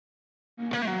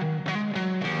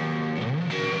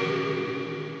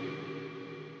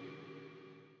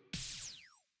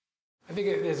I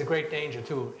think there's a great danger,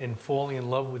 too, in falling in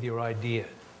love with your idea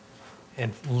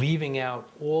and leaving out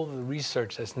all the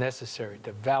research that's necessary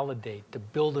to validate, to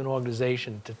build an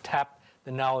organization, to tap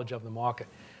the knowledge of the market.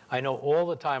 I know all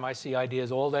the time, I see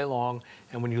ideas all day long,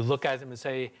 and when you look at them and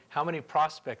say, how many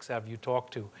prospects have you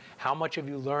talked to? How much have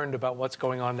you learned about what's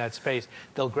going on in that space?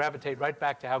 They'll gravitate right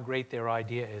back to how great their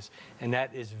idea is, and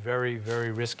that is very,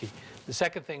 very risky. The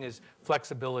second thing is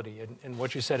flexibility, and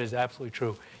what you said is absolutely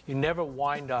true. You never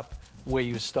wind up where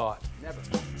you start, never.